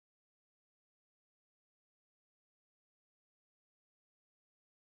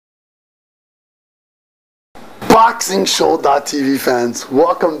BoxingShow.tv fans,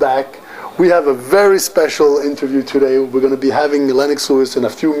 welcome back. We have a very special interview today. We're going to be having Lennox Lewis in a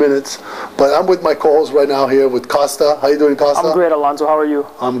few minutes, but I'm with my co-host right now here with Costa. How you doing, Costa? I'm great, Alonso. How are you?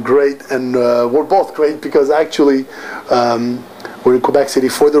 I'm great, and we're both great because actually we're in Quebec City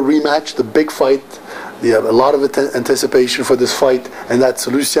for the rematch, the big fight. We have a lot of anticipation for this fight, and that's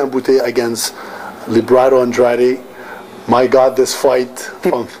Lucian Bute against Librado Andrade. My God, this fight.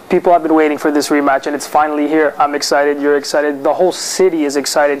 People have been waiting for this rematch, and it's finally here. I'm excited. You're excited. The whole city is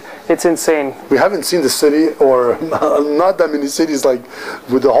excited. It's insane. We haven't seen the city, or not that many cities, like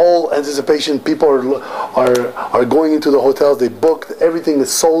with the whole anticipation. People are going into the hotels. They booked. Everything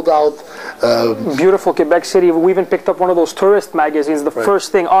is sold out. Beautiful Quebec City. We even picked up one of those tourist magazines. The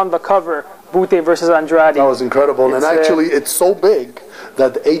first thing on the cover, Bute versus Andrade. That was incredible. And actually, it's so big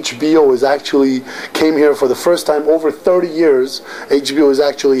that HBO came here for the first time over 30 years. HBO is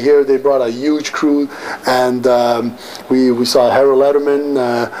actually here. They brought a huge crew, and we saw Harold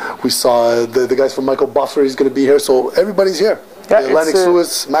Letterman. We saw the guys from Michael Buffer. He's going to be here. So everybody's here. Yeah, Lennox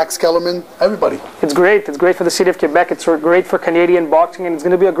Lewis, Max Kellerman, everybody. It's great. It's great for the city of Quebec. It's great for Canadian boxing, and it's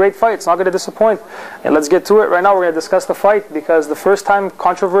going to be a great fight. It's not going to disappoint. And let's get to it right now. We're going to discuss the fight because the first time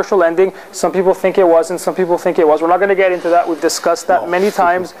controversial ending. Some people think it wasn't. Some people think it was. We're not going to get into that. We've discussed that many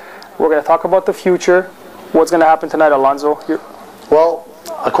times. We're going to talk about the future. What's going to happen tonight, Alonso? Well,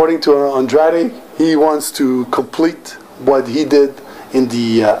 according to Andrade, he wants to complete what he did in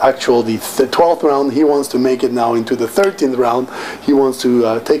the 12th round. He wants to make it now into the 13th round. He wants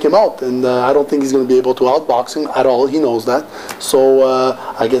to take him out, and I don't think he's going to be able to outbox him at all. He knows that. So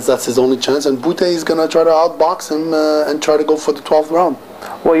I guess that's his only chance, and Bute is going to try to outbox him and try to go for the 12th round.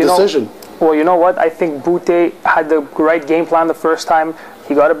 Well, decision. Well, you know what? I think Bute had the right game plan the first time.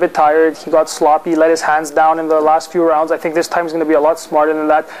 He got a bit tired. He got sloppy, let his hands down in the last few rounds. I think this time he's going to be a lot smarter than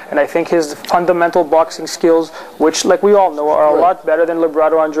that. And I think his fundamental boxing skills, which, like we all know, are a lot better than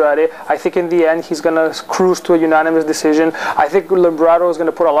Librado Andrade. I think in the end he's going to cruise to a unanimous decision. I think Librado is going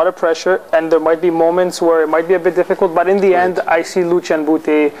to put a lot of pressure, and there might be moments where it might be a bit difficult. But in the end, I see Lucian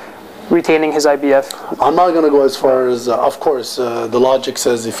Bute retaining his IBF. I'm not going to go as far as, of course, the logic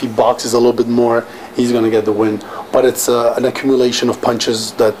says if he boxes a little bit more, he's going to get the win. But it's an accumulation of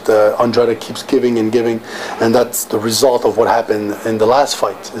punches that Andrade keeps giving and giving, and that's the result of what happened in the last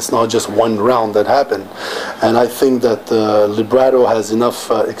fight. It's not just one round that happened. And I think that Librado has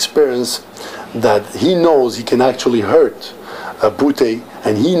enough experience that he knows he can actually hurt Bute,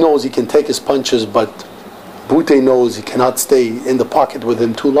 and he knows he can take his punches, but Bute knows he cannot stay in the pocket with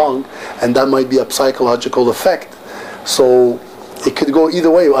him too long, and that might be a psychological effect. So it could go either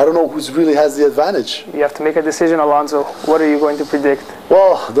way. I don't know who's really has the advantage. You have to make a decision, Alonso. What are you going to predict?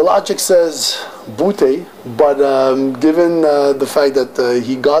 Well, the logic says Bute, but given the fact that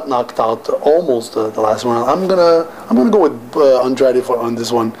he got knocked out almost the last round, I'm gonna go with Andrade on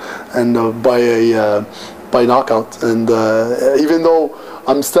this one, and by knockout. And even though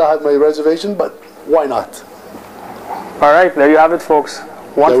I'm still have my reservation, but why not? All right, there you have it, folks.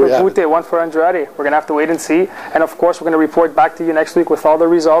 One for Bute, one for Andrade. We're going to have to wait and see. And of course, we're going to report back to you next week with all the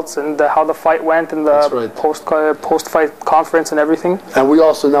results and how the fight went and the post-fight conference and everything. And we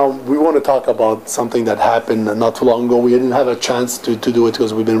also we want to talk about something that happened not too long ago. We didn't have a chance to do it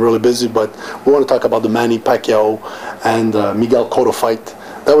because we've been really busy, but we want to talk about the Manny Pacquiao and Miguel Cotto fight.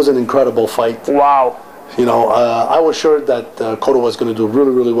 That was an incredible fight. Wow. You know, I was sure that Cotto was going to do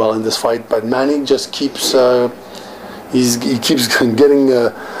really, really well in this fight, but Manny just keeps... He keeps getting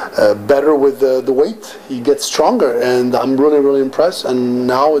better with the weight. He gets stronger, and I'm really, really impressed. And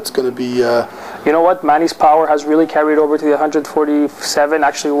now it's going to be... You know what? Manny's power has really carried over to the 147,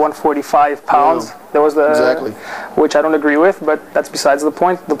 actually 145 pounds. Yeah, there was the... Which I don't agree with, but that's besides the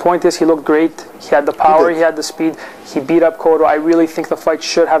point. The point is he looked great. He had the power, he had the speed. He beat up Cotto. I really think the fight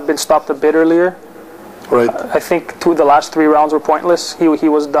should have been stopped a bit earlier. Right. I think the last 3 rounds were pointless. He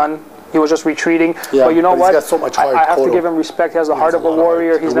was done. He was just retreating. Yeah, but you know what? He's got so much heart. I have to give him respect. He has the heart of a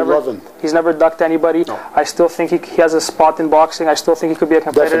warrior. He's never ducked anybody. No. I still think he has a spot in boxing. I still think he could be a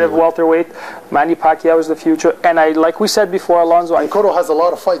competitive welterweight. Manny Pacquiao is the future. And like we said before, Alonso. And Cotto has a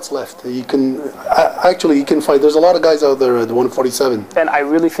lot of fights left. He can he can fight. There's a lot of guys out there at 147. And I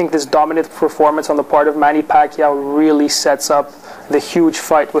really think this dominant performance on the part of Manny Pacquiao really sets up the huge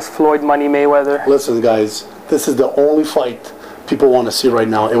fight with Floyd Money Mayweather. Listen, guys, this is the only fight people want to see right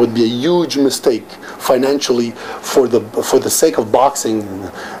now. It would be a huge mistake financially for the sake of boxing.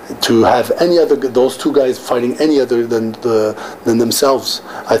 to have any other, those two guys fighting any other than themselves.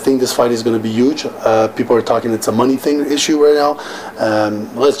 I think this fight is going to be huge. People are talking it's a money issue right now.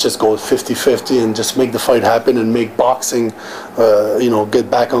 Let's just go 50-50 and just make the fight happen and make boxing, get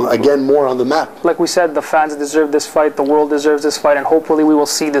back on again more on the map. Like we said, the fans deserve this fight, the world deserves this fight, and hopefully we will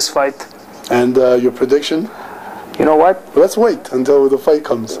see this fight. And your prediction? You know what? Let's wait until the fight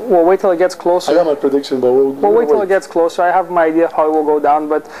comes. We'll wait till it gets closer. I got my prediction, but we'll wait till it gets closer. I have my idea of how it will go down,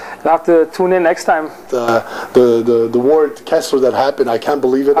 but you'll have to tune in next time. The Ward Kessler that happened, I can't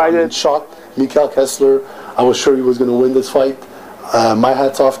believe it. I'm shocked. Mikkel Kessler, I was sure he was going to win this fight. My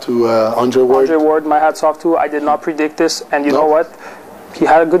hat's off to Andre Ward. Andre Ward, my hat's off to. I did not predict this, and you know what? He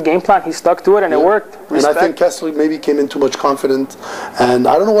had a good game plan. He stuck to it, and it worked. Respect. And I think Kessler maybe came in too much confident, and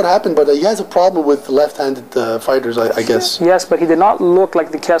I don't know what happened, but he has a problem with left-handed fighters, I guess. Yes, but he did not look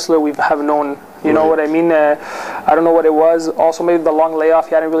like the Kessler we have known. You know what I mean? I don't know what it was. Also, maybe the long layoff.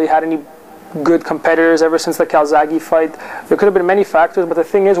 He hadn't really had any good competitors ever since the Calzaghe fight. There could have been many factors, but the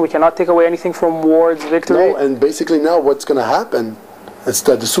thing is, we cannot take away anything from Ward's victory. No, and basically now what's going to happen is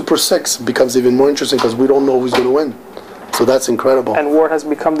that the Super 6 becomes even more interesting because we don't know who's going to win. So that's incredible. And Ward has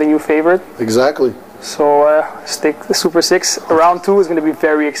become the new favorite. Exactly. So stick the Super 6. Round 2 is going to be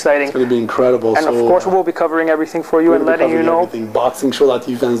very exciting. It's going to be incredible. And of course we'll be covering everything for you and letting you know. Everything. Boxing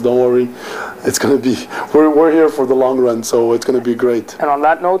Show.tv fans, don't worry. It's going to be, we're here for the long run, so it's going to be great. And on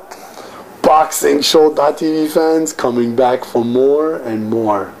that note, Boxing Show.tv fans coming back for more and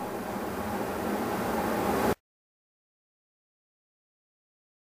more.